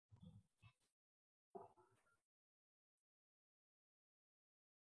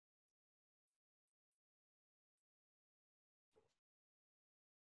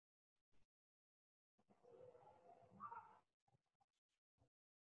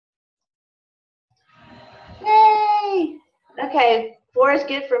Okay, 4 is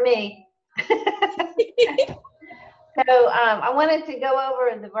good for me. So I wanted to go over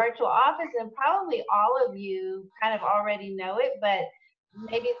the virtual office, and probably all of you kind of already know it, but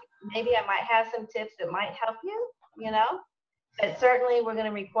maybe I might have some tips that might help you, you know. But certainly we're going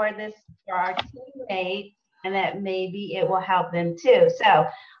to record this for our teammates, and that maybe it will help them too. So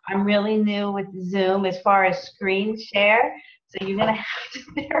I'm really new with Zoom as far as screen share, so you're going to have to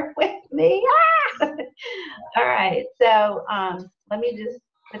bear with me. All right, so let me just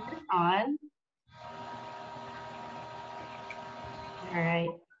put this on. All right.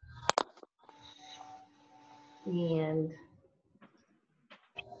 And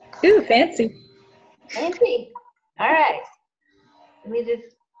ooh, fancy. Fancy. All right. Let me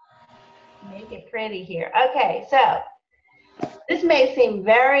just make it pretty here. Okay, so this may seem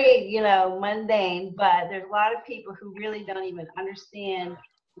very, you know, mundane, but there's a lot of people who really don't even understand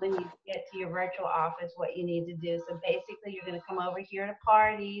when you get to your virtual office what you need to do. So basically, you're going to come over here to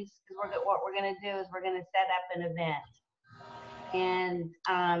parties, because what we're going to do is we're going to set up an event. And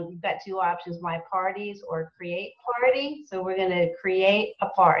you've got 2 options, My Parties or Create Party. So we're going to create a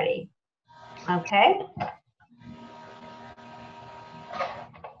party. Okay.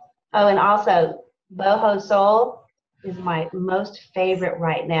 Oh, and also, Boho Soul is my most favorite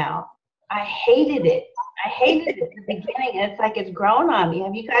right now. I hated it. I hated it at the beginning, and it's like it's grown on me.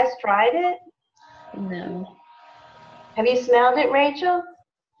 Have you guys tried it? No. Have you smelled it, Rachel?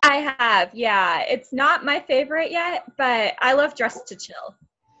 I have, yeah. It's not my favorite yet, but I love Dress to Chill.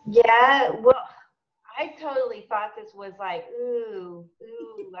 Yeah, well, I totally thought this was like, ooh,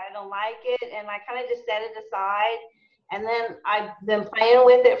 I don't like it. And I kind of just set it aside. And then I've been playing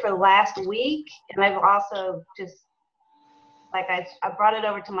with it for the last week. And I've also just, like, I brought it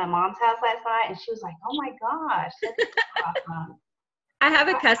over to my mom's house last night, and she was like, oh my gosh, that's awesome. I have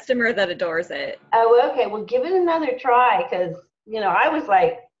a customer that adores it. Oh, okay. Well, give it another try, because, you know, I was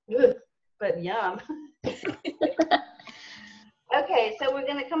like, ugh, but yum. Okay, so we're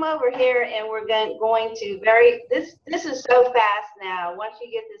going to come over here, and we're going to this is so fast now. Once you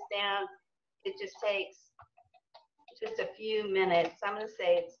get this down, it just takes just a few minutes. I'm going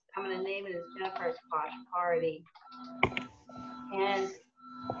to name it as Jennifer's Posh Party. And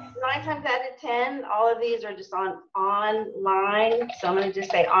 9 times out of 10, all of these are just online. So I'm going to just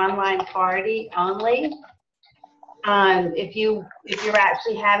say online party only. If you're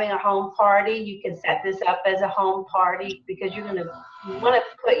actually having a home party, you can set this up as a home party, because you want to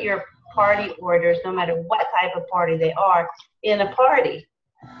put your party orders, no matter what type of party they are, in a party,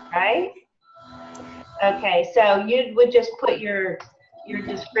 right? Okay, so you would just put your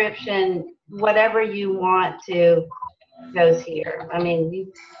description, whatever you want to goes here. I mean,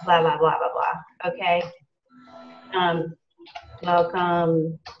 you blah blah blah blah blah. Okay.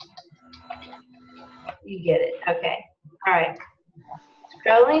 Welcome. You get it. Okay. All right.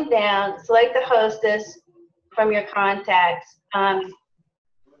 Scrolling down, select the hostess from your contacts.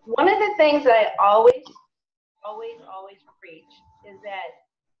 One of the things that I always preach is that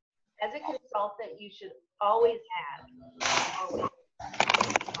as a consultant, you should always have a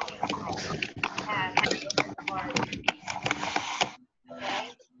party, okay,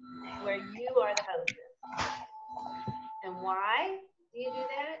 where you are the hostess. And why do you do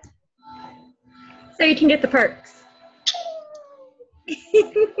that? So you can get the perks.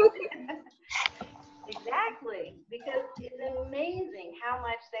 Exactly, because it's amazing how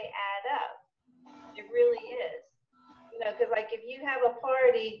much they add up. It really is. You know, because like if you have a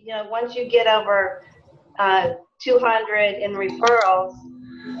party, you know, once you get over 200 in referrals,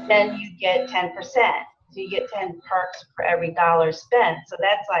 then you get 10%. So you get 10 perks for every $1 spent. So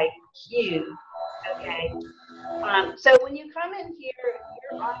that's like huge. Okay. So when you come in here,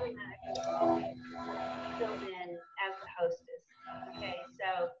 you're automatically filled in as the hostess. Okay.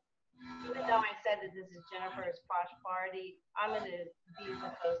 So even though I said that this is Jennifer's Posh Party, I'm going to be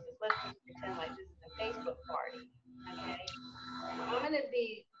the hostess. Let's just pretend like this is a Facebook party. Okay. I'm going to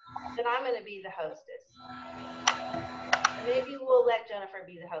be the hostess. Maybe we'll let Jennifer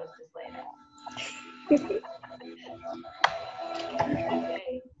be the hostess later.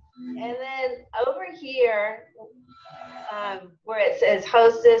 Okay. And then over here, where it says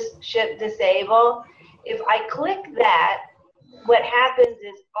hostess ship disable, if I click that, what happens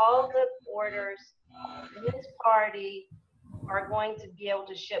is all the orders in this party are going to be able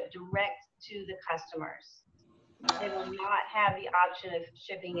to ship direct to the customers. They will not have the option of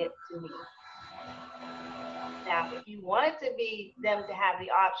shipping it to me. Now, if you want it to be them to have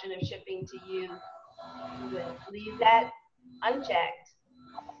the option of shipping to you, you would leave that unchecked.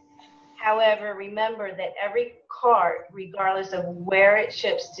 However, remember that every cart, regardless of where it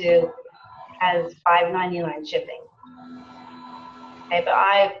ships to, has $5.99 shipping. Okay, but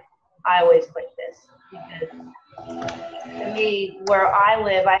I always click this because to me, where I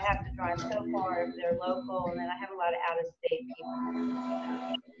live, I have to drive so far if they're local, and then I have a lot of out-of-state people.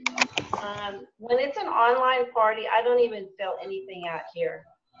 When it's an online party, I don't even fill anything out here.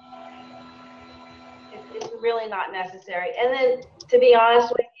 It's really not necessary. And then, to be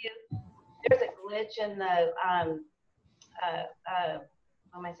honest with you, there's a glitch in the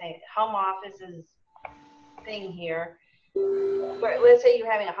what am I saying? Home office's thing here. Where, let's say you're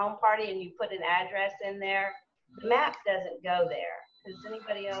having a home party and you put an address in there, the map doesn't go there. Does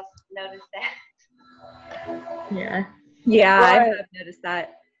anybody else notice that? Yeah. Yeah, I have noticed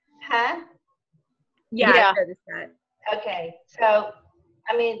that. Huh? Yeah, Yeah. I've noticed that. Okay, so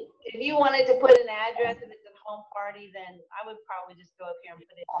I mean, if you wanted to put an address, if it's a home party, then I would probably just go up here and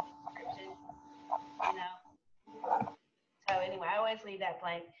put it in the description, you know. So anyway, I always leave that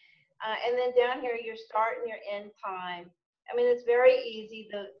blank. And then down here, your start and your end time. I mean, it's very easy.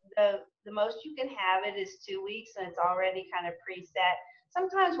 The most you can have it is 2 weeks, and it's already kind of preset.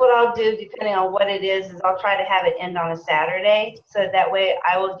 Sometimes what I'll do, depending on what it is I'll try to have it end on a Saturday, so that way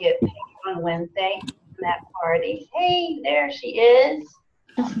I will get paid on Wednesday from that party. Hey, there she is.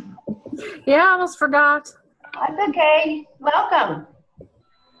 Yeah, I almost forgot. That's okay. Welcome.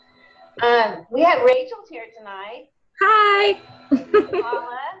 We have Rachel's here tonight. Hi.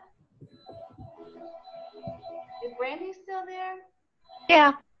 Paula. Is Brandy still there?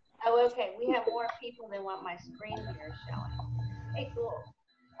 Yeah. Oh, okay. We have more people than what my screen here is showing. Hey, cool.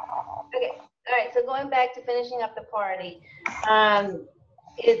 Okay. All right. So going back to finishing up the party, I'm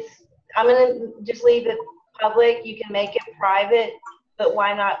gonna just leave it public. You can make it private, but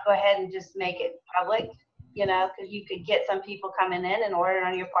why not go ahead and just make it public? You know, because you could get some people coming in and order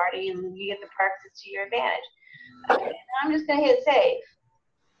on your party, and you get the perks to your advantage. Okay. Now I'm just gonna hit save.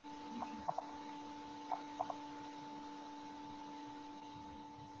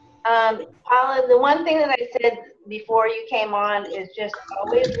 Paula, the one thing that I said before you came on is just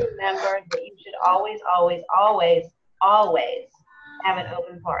always remember that you should always, always, always, always have an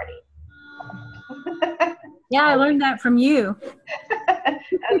open party. Yeah, I learned that from you.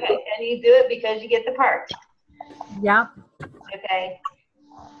 Okay, and you do it because you get the perks. Yep. Okay.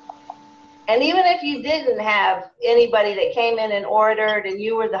 And even if you didn't have anybody that came in and ordered and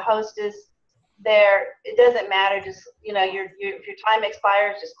you were the hostess there, it doesn't matter. Just, you know, if your time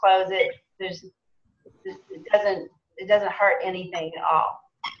expires, just close it. It doesn't hurt anything at all.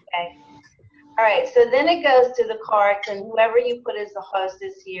 Okay. All right. So then it goes to the carts, and whoever you put as the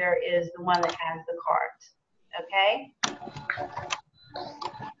hostess here is the one that has the cart. Okay.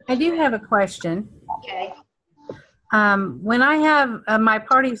 I do have a question. Okay. When I have my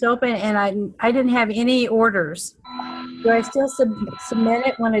parties open and I didn't have any orders, do I still submit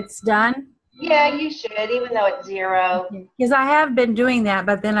it when it's done? Yeah, you should, even though it's 0. Because I have been doing that,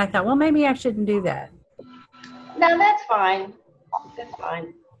 but then I thought, well, maybe I shouldn't do that. No, that's fine. That's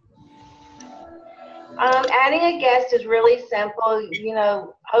fine. Adding a guest is really simple. You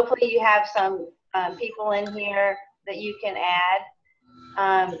know, hopefully you have some people in here that you can add.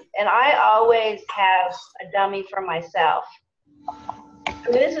 And I always have a dummy for myself. I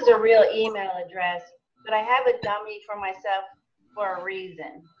mean, this is a real email address, but I have a dummy for myself for a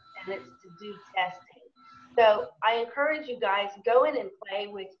reason, and it's to do testing. So I encourage you guys, go in and play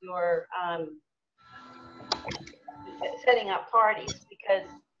with your setting up parties, because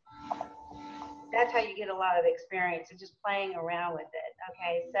that's how you get a lot of experience, and just playing around with it.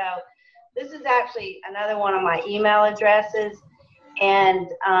 Okay, so this is actually another one of my email addresses,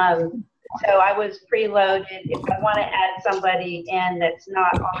 and so I was preloaded. If I want to add somebody in that's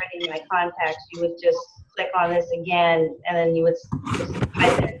not already in my contacts, you would just click on this again, and then you would just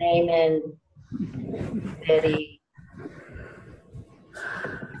type their name in, Betty.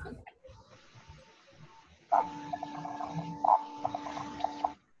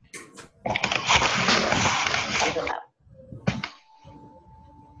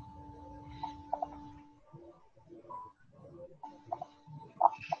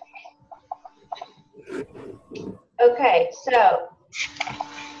 Okay, so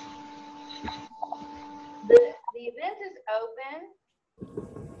the event is open.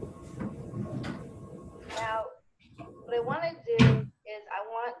 Now, what I want to do is I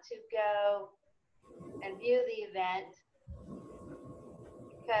want to go and view the event,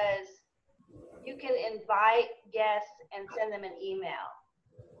 because you can invite guests and send them an email.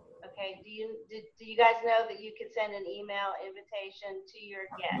 Okay, do you guys know that you can send an email invitation to your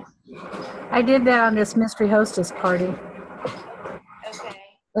guests? I did that on this mystery hostess party. Okay.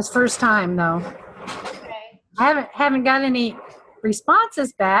 This first time though. Okay. I haven't got any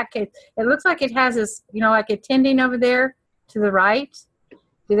responses back. It looks like it has this, you know, like attending over there to the right.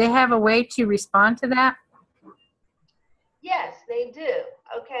 Do they have a way to respond to that? Yes, they do.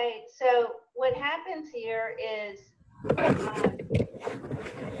 Okay, so what happens here is, because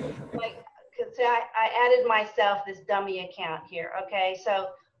I added myself this dummy account here. Okay, so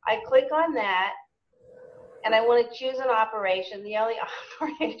I click on that, and I want to choose an operation. The only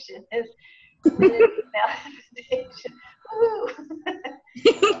operation is send an email invitation. Woo!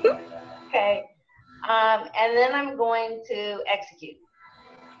 Okay, and then I'm going to execute.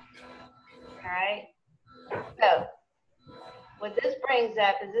 All right. So what this brings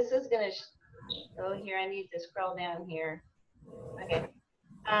up is this is going to go here. I need to scroll down here. Okay.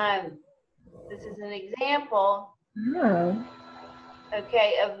 This is an example. Oh.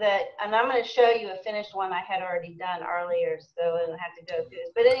 Okay, and I'm going to show you a finished one I had already done earlier, so I don't have to go through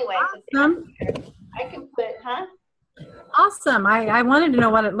this. But anyway, so down here, I can put, Awesome. I wanted to know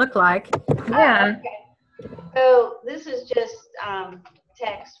what it looked like. Yeah. Okay. So this is just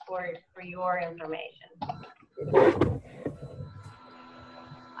text for your information.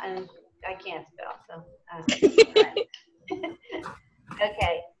 And I can't spell, so.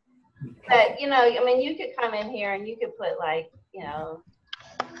 Okay. But, you know, I mean, you could come in here and you could put like, you know,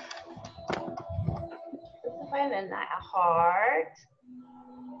 and then a heart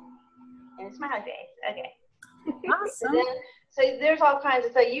and a smiley face. Okay. Awesome. So there's all kinds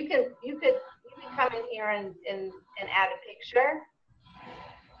of, so you can come in here and add a picture.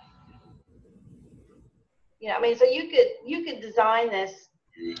 You know, I mean, so you could design this.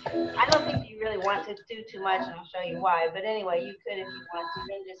 I don't think you really want to do too much, and I'll show you why. But anyway, you could if you want to.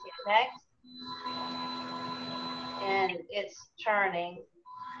 Then just hit next, and it's churning.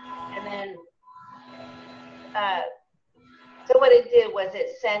 And then, so what it did was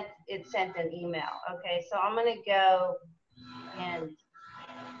it sent an email. Okay, so I'm gonna go and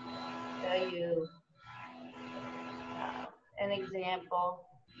show you an example.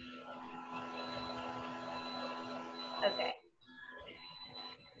 Okay.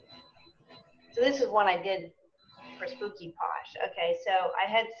 So this is one I did for Spooky Posh. Okay, so I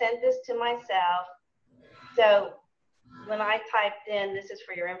had sent this to myself. So when I typed in, this is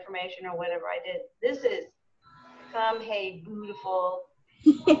for your information or whatever I did, this is come, hey, beautiful.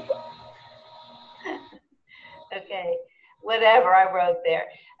 Okay, whatever I wrote there.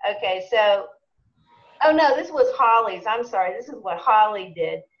 Okay, so, oh no, this was Holly's. I'm sorry, this is what Holly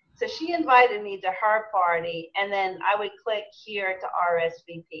did. So she invited me to her party, and then I would click here to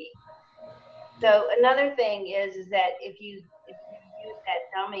RSVP. So another thing is that if you use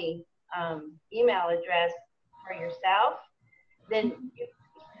that dummy email address for yourself, then you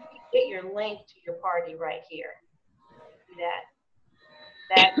get your link to your party right here. See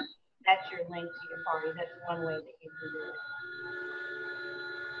that? That's your link to your party. That's one way that you can do it.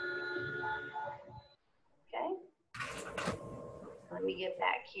 Okay. Let me get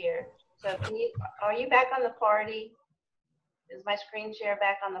back here. So are you back on the party? Is my screen share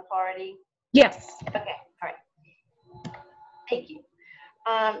back on the party? Yes. Okay, all right. Thank you.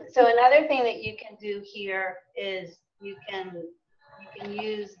 So another thing that you can do here is you can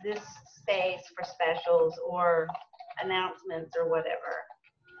use this space for specials or announcements or whatever.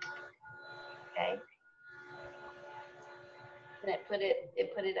 Okay. And it put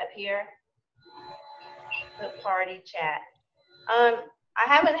it up here. Put party chat. I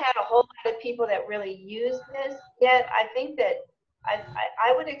haven't had a whole lot of people that really use this yet. I think that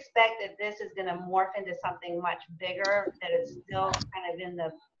I would expect that this is going to morph into something much bigger, that it's still kind of in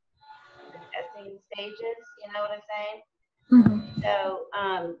the testing stages, you know what I'm saying? Mm-hmm. So,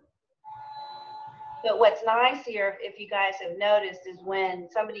 but what's nice here, if you guys have noticed, is when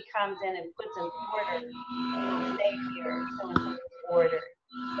somebody comes in and puts an order, it'll say here, so-and-so's order.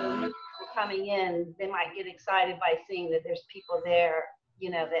 So when people coming in, they might get excited by seeing that there's people there, you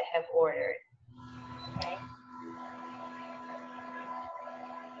know, that have ordered. Okay.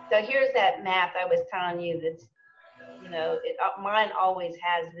 So here's that map I was telling you that's, you know, mine always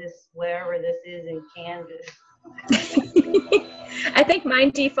has this, wherever this is in Kansas. I think mine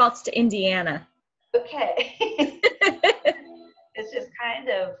defaults to Indiana. Okay. It's just kind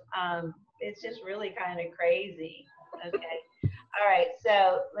of, it's just really kind of crazy. Okay. All right.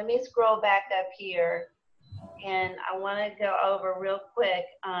 So let me scroll back up here, and I want to go over real quick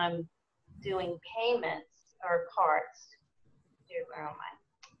doing payments or carts. Here, where am I?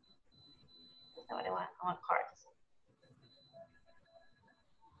 That's not what I want. I want carts.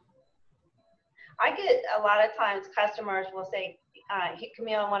 I get a lot of times customers will say,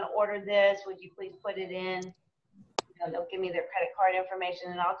 Camille, I want to order this. Would you please put it in? You know, they'll give me their credit card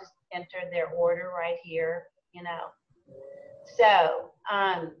information, and I'll just enter their order right here, you know. So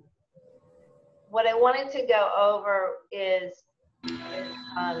what I wanted to go over is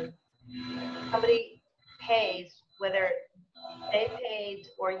somebody pays, whether they paid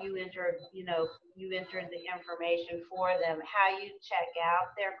or you entered, you entered the information for them, how you check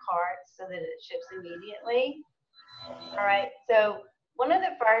out their carts so that it ships immediately. All right. So one of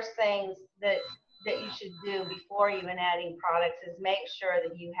the first things that you should do before even adding products is make sure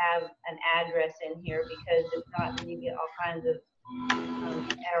that you have an address in here, because if not, then you get all kinds of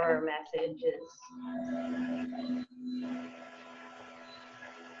error messages.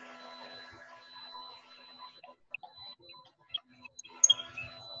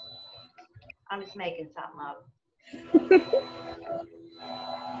 I'm just making something up.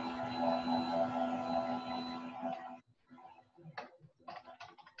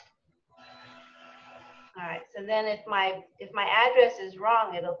 All right, so then if my address is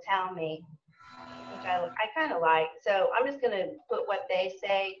wrong, it'll tell me, which I kind of like. So I'm just going to put what they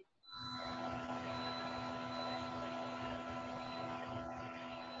say.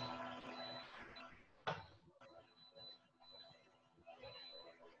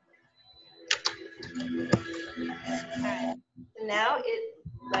 All right, so now it's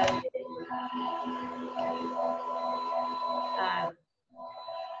loaded.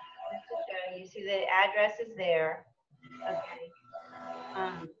 Just to show you, see the address is there. Okay.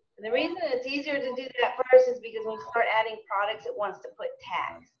 The reason it's easier to do that first is because when you start adding products, it wants to put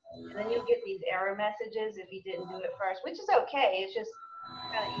tax. And then you'll get these error messages if you didn't do it first, which is okay. It's just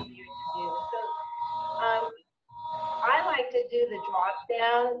kind of easier to do. So I like to do the drop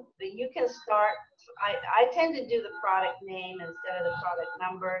down, but you can start. I tend to do the product name instead of the product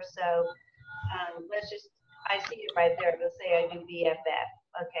number. So let's just, I see it right there. It'll say I do BFF.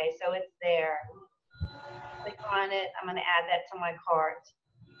 Okay, so it's there. Click on it. I'm going to add that to my cart.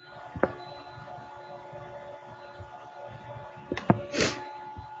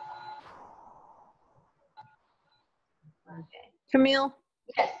 Okay. Camille,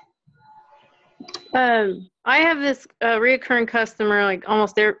 Yes. I have this reoccurring customer like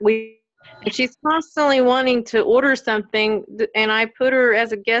almost every week, and she's constantly wanting to order something, and I put her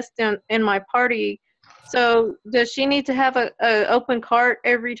as a guest in my party. So does she need to have a open cart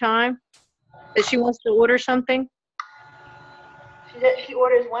every time that she wants to order something? She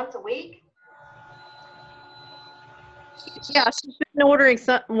orders once a week? Yeah, she's been ordering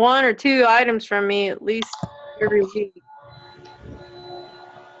one or two items from me at least every week.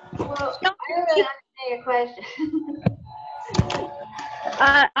 Well, I don't really understand your question.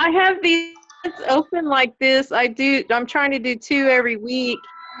 I have these open like this. I'm trying to do 2 every week.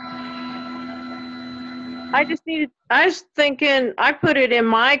 I was thinking I put it in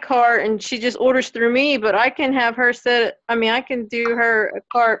my cart and she just orders through me, but I can have her I can do her a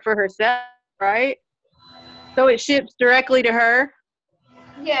cart for herself, right? So it ships directly to her?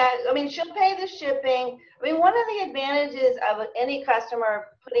 Yeah, I mean, she'll pay the shipping. I mean, one of the advantages of any customer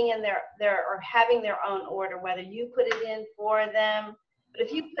putting in their or having their own order, whether you put it in for them, but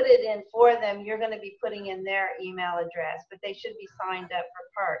if you put it in for them, you're going to be putting in their email address, but they should be signed up for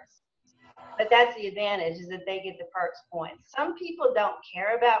perks. But that's the advantage, is that they get the perks points. Some people don't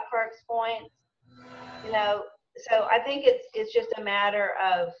care about perks points, so I think it's just a matter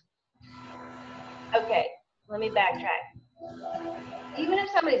of, okay, let me backtrack. Even if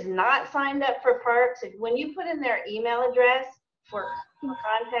somebody's not signed up for perks, when you put in their email address for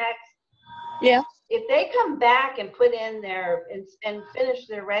contacts, Yeah. if they come back and put in and finish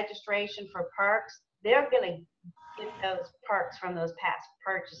their registration for perks, they're going to get those perks from those past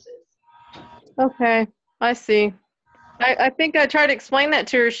purchases. Okay, I see. I think I tried to explain that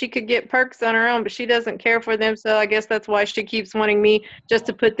to her. She could get perks on her own, but she doesn't care for them, so I guess that's why she keeps wanting me just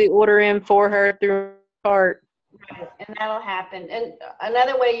to put the order in for her through cart. Right, and that'll happen. And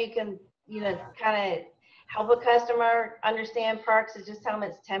another way you can, kind of help a customer understand perks is just tell them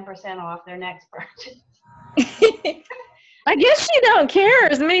it's 10% off their next purchase. I guess she don't care.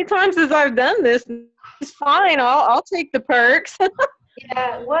 As many times as I've done this, it's fine. I'll take the perks.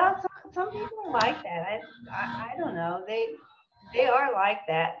 Yeah, well, some people are like that. I don't know. They are like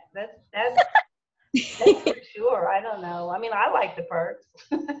that. That's for sure. I don't know. I mean, I like the perks.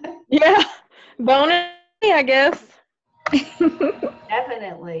 Yeah, bonus, I guess.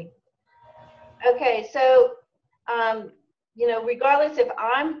 Definitely. Okay, so regardless if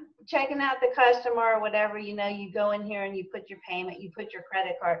I'm checking out the customer or whatever, you go in here and you put your payment, you put your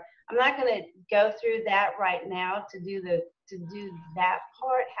credit card. I'm not going to go through that right now to do that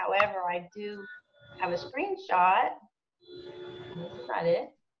part. However, I do have a screenshot. This is not it.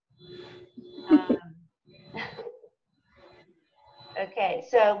 Okay,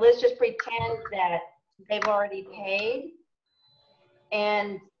 so let's just pretend that they've already paid,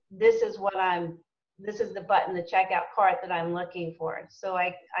 and this is what I'm this is the button, the checkout cart that I'm looking for. So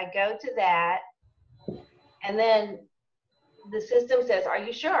I go to that, and then the system says, are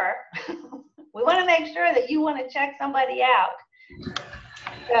you sure? We want to make sure that you want to check somebody out.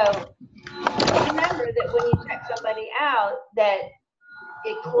 So remember that when you check somebody out, that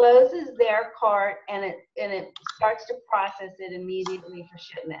it closes their cart and it starts to process it immediately for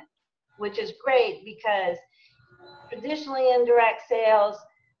shipment, which is great because traditionally in direct sales,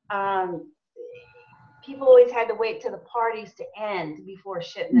 people always had to wait till the parties to end before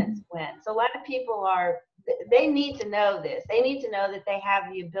shipments went. So a lot of people they need to know this. They need to know that they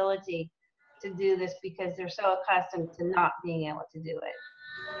have the ability to do this because they're so accustomed to not being able to do it.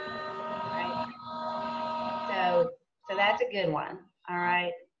 Right? So that's a good one. All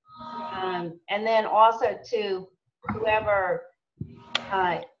right. And then also to whoever,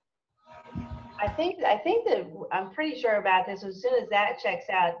 I think that I'm pretty sure about this. As soon as that checks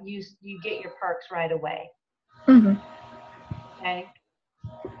out, you get your perks right away. Mm-hmm. Okay.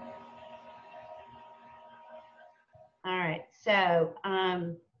 All right. So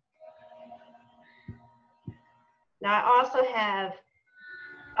now I also have.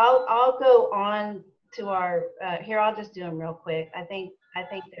 I'll go on to our here. I'll just do them real quick. I think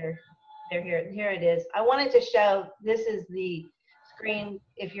they're here. Here it is. I wanted to show. This is the screen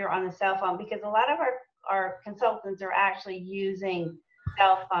if you're on the cell phone, because a lot of our consultants are actually using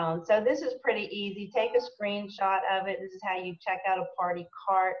cell phones. So this is pretty easy. Take a screenshot of it. This is how you check out a party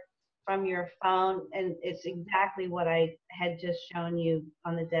cart from your phone, and it's exactly what I had just shown you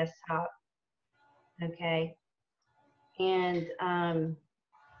on the desktop. Okay. And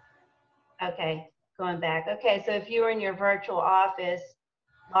okay, going back. Okay, so if you were in your virtual office,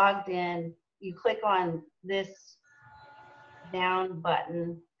 logged in, you click on this down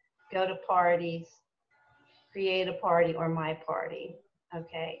button, go to parties, create a party or my party.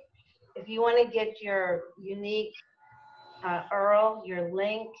 Okay, if you want to get your unique URL, your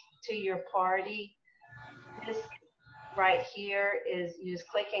link to your party, this right here is, you just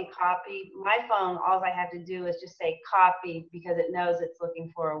click and copy. My phone, all I have to do is just say copy because it knows it's looking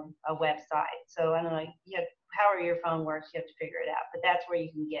for a website. So I don't know, however your phone works, you have to figure it out, but that's where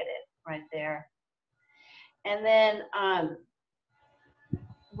you can get it right there. And then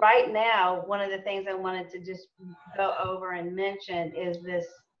right now, one of the things I wanted to just go over and mention is this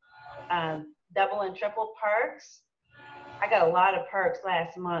double and triple perks. I got a lot of perks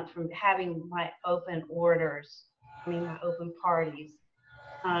last month from having my open orders. My open parties.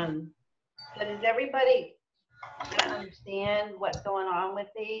 But does everybody understand what's going on with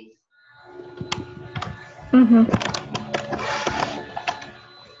these? Mm-hmm.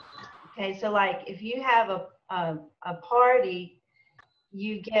 Okay, so like if you have a party,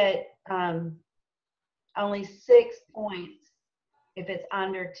 you get only 6 points if it's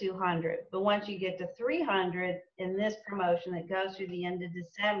under 200. But once you get to 300 in this promotion that goes through the end of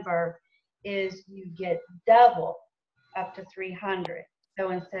December, is you get double up to 300.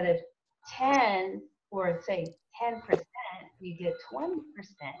 So instead of 10 or say 10%, you get 20%.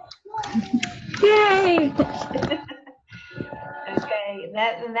 Yay! Okay,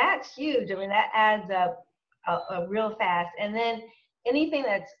 that's huge. I mean, that adds up real fast. And then anything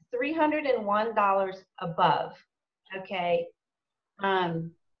that's $301 above, okay,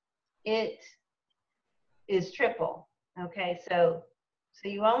 it is triple. Okay, so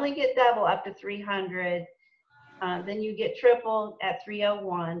you only get double up to 300. Then you get triple at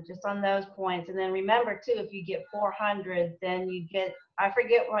 301, just on those points. And then remember too, if you get 400, then you get, I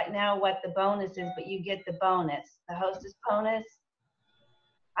forget right now what the bonus is, but you get the bonus, the hostess bonus.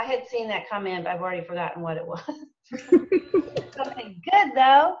 I had seen that come in, but I've already forgotten what it was. Something good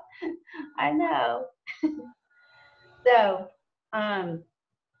though, I know. So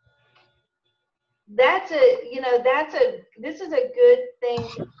this is a good thing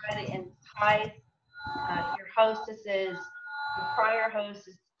to try to entice your hostesses, your prior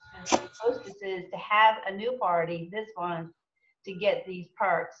hostesses to have a new party, this one, to get these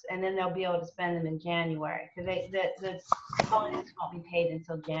perks, and then they'll be able to spend them in January, because the bonus won't be paid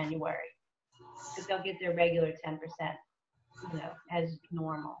until January, because they'll get their regular 10%, as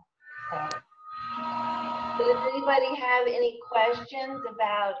normal. So does anybody have any questions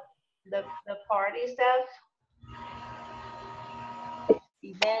about the party stuff?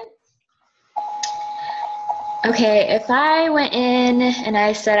 Events? Okay, if I went in and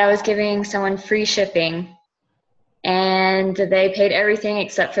I said I was giving someone free shipping and they paid everything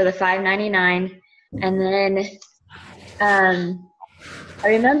except for the $5.99, and then I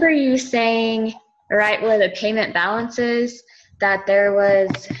remember you saying right where the payment balance is that there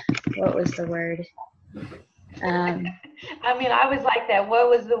was, what was the word? I mean, I was like that. What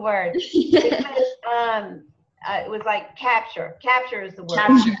was the word? It was like capture. Capture is the word.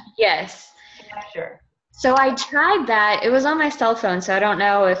 Capture. Yes. Capture. So I tried that. It was on my cell phone, so I don't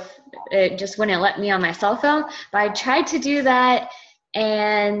know if it just wouldn't let me on my cell phone. But I tried to do that,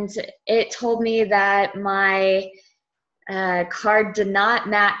 and it told me that my card did not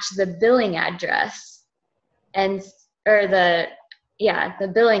match the billing address, the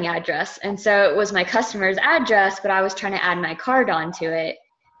billing address. And so it was my customer's address, but I was trying to add my card onto it,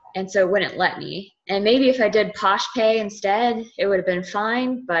 and so it wouldn't let me. And maybe if I did Posh Pay instead, it would have been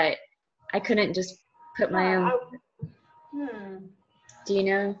fine, but I couldn't just put my own. Do you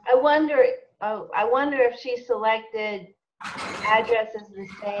know? I wonder if she selected addresses the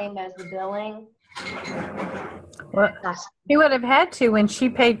same as the billing. Well, she would have had to when she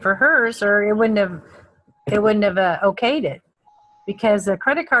paid for hers, or it wouldn't have okayed it, because the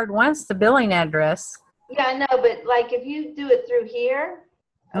credit card wants the billing address. Yeah, I know, but like if you do it through here,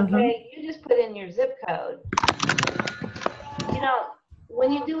 okay, you just put in your zip code. You know,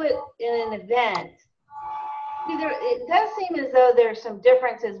 when you do it in an event, it does seem as though there's some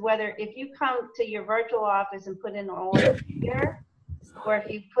differences whether if you come to your virtual office and put in an order here, or if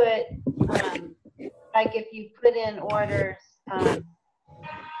you put, like if you put in orders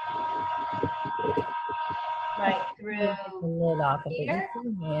like through here,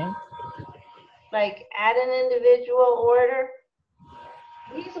 like add an individual order.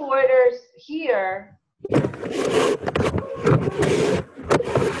 These orders here,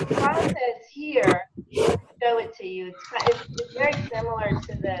 process here, show it to you. It's very similar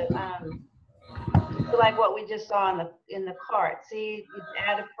to the to like what we just saw in the cart. See, you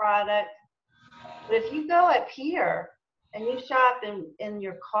add a product, but if you go up here and you shop in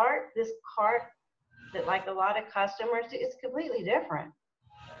your cart, this cart that like a lot of customers do, it's completely different.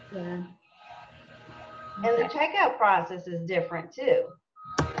 Yeah. And the checkout process is different too.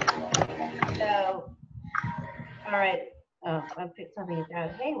 So, all right. Oh, I picked something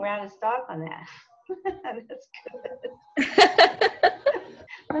out. Hey, we're out of stock on that. That's good.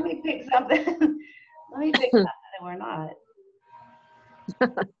 Let me pick something. Let me pick something that we're not.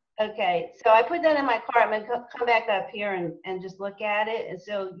 Okay, so I put that in my cart. I'm gonna come back up here and just look at it, and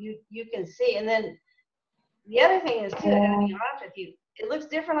so you can see. And then the other thing is too, I gotta be honest with you, it looks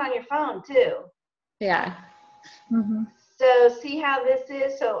different on your phone too. Yeah. So see how this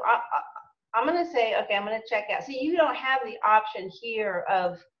is. So I'm gonna say, okay, I'm gonna check out. See, you don't have the option here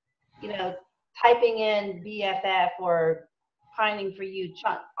of, you know, typing in BFF or pining for you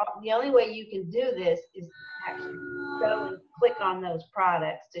chunk. The only way you can do this is actually go and click on those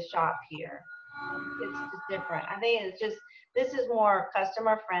products to shop here. It's just different. I think it's just, this is more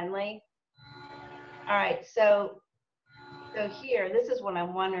customer friendly. All right, so here, this is what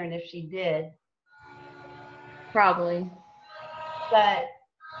I'm wondering if she did. Probably. But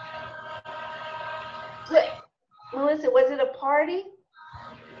Melissa, was it a party?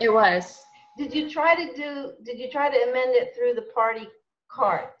 It was. Did you try to amend it through the party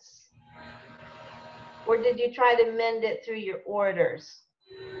carts? Or did you try to amend it through your orders?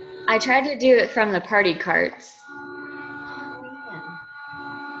 I tried to do it from the party carts.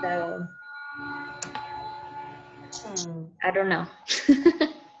 So I don't know.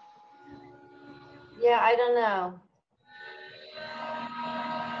 Yeah, I don't know.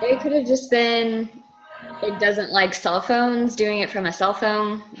 It could have just been, it doesn't like cell phones, doing it from a cell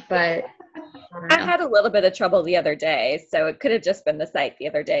phone, but I had a little bit of trouble the other day, so it could have just been the site the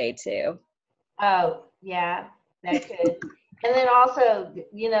other day too. Oh, yeah, that could. And then also,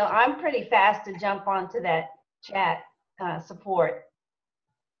 you know, I'm pretty fast to jump onto that chat support.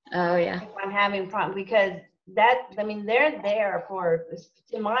 Oh, yeah. If I'm having problems, because I mean, they're there for,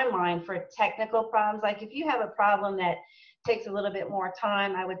 in my mind, for technical problems. Like if you have a problem that takes a little bit more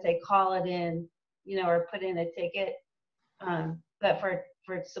time, I would say call it in, you know, or put in a ticket. But for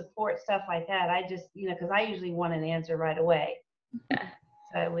support stuff like that, I just, you know, because I usually want an answer right away. Yeah.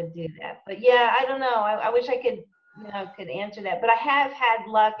 So I would do that. But yeah, I don't know. I wish I could, you know, could answer that. But I have had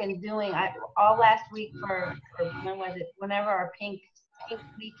luck in doing, all last week for when was it? Whenever our pink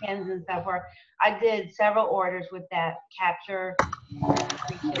weekends and stuff were, I did several orders with that capture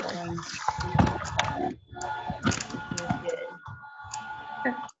free shipping.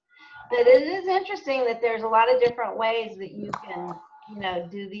 But it is interesting that there's a lot of different ways that you can, you know,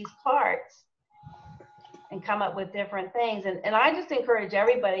 do these carts and come up with different things. And I just encourage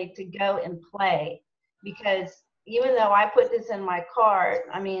everybody to go and play, because even though I put this in my cart,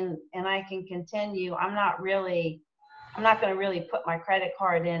 I mean, and I can continue, I'm not going to really put my credit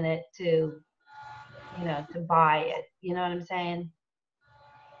card in it to, you know, to buy it. You know what I'm saying?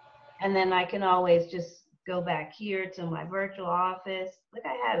 And then I can always just go back here to my virtual office. Look,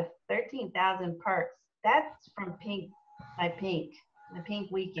 I have 13,000 perks. That's from the pink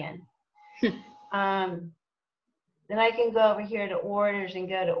weekend. Then I can go over here to orders and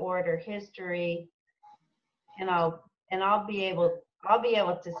go to order history, and I'll be able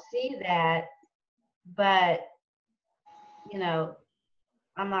to see that, but you know,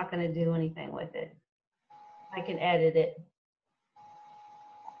 I'm not going to do anything with it. I can edit it.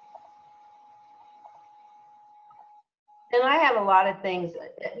 And I have a lot of things,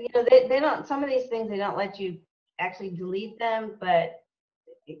 you know, they don't, some of these things, they don't let you actually delete them, but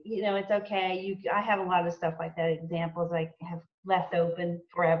you know, it's okay. I have a lot of stuff like that, examples I have left open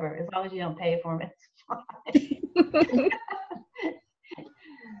forever. As long as you don't pay for them, it's fine.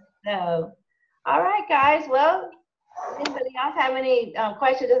 So, all right, guys. Well, anybody else have any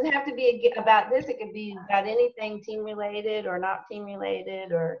questions? It doesn't have to be about this. It could be about anything team related or not team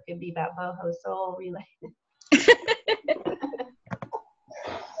related, or it could be about boho soul related.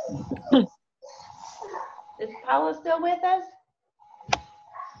 Is Paula still with us?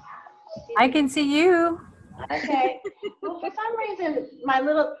 I can see you. Okay. Well, for some reason, my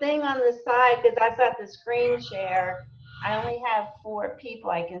little thing on the side, because I've got the screen share, I only have 4 people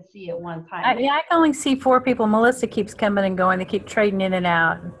I can see at one time. Yeah, I can only see 4 people. Melissa keeps coming and going. They keep trading in and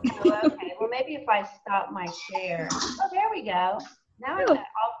out. Oh, okay. Well, maybe if I stop my share. Oh, there we go. Now I've got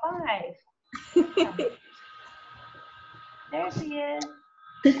all 5. There she is.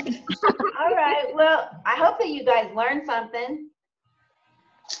 All right. Well, I hope that you guys learned something.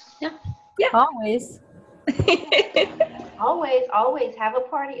 Yeah. Always. Always have a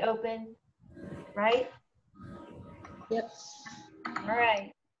party open, right? Yep. All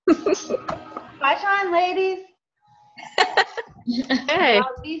right. Bye, on, ladies. Hey.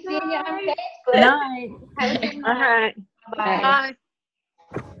 I'll be seeing you on Facebook. Good night. Have a good All night. right. Bye. Bye.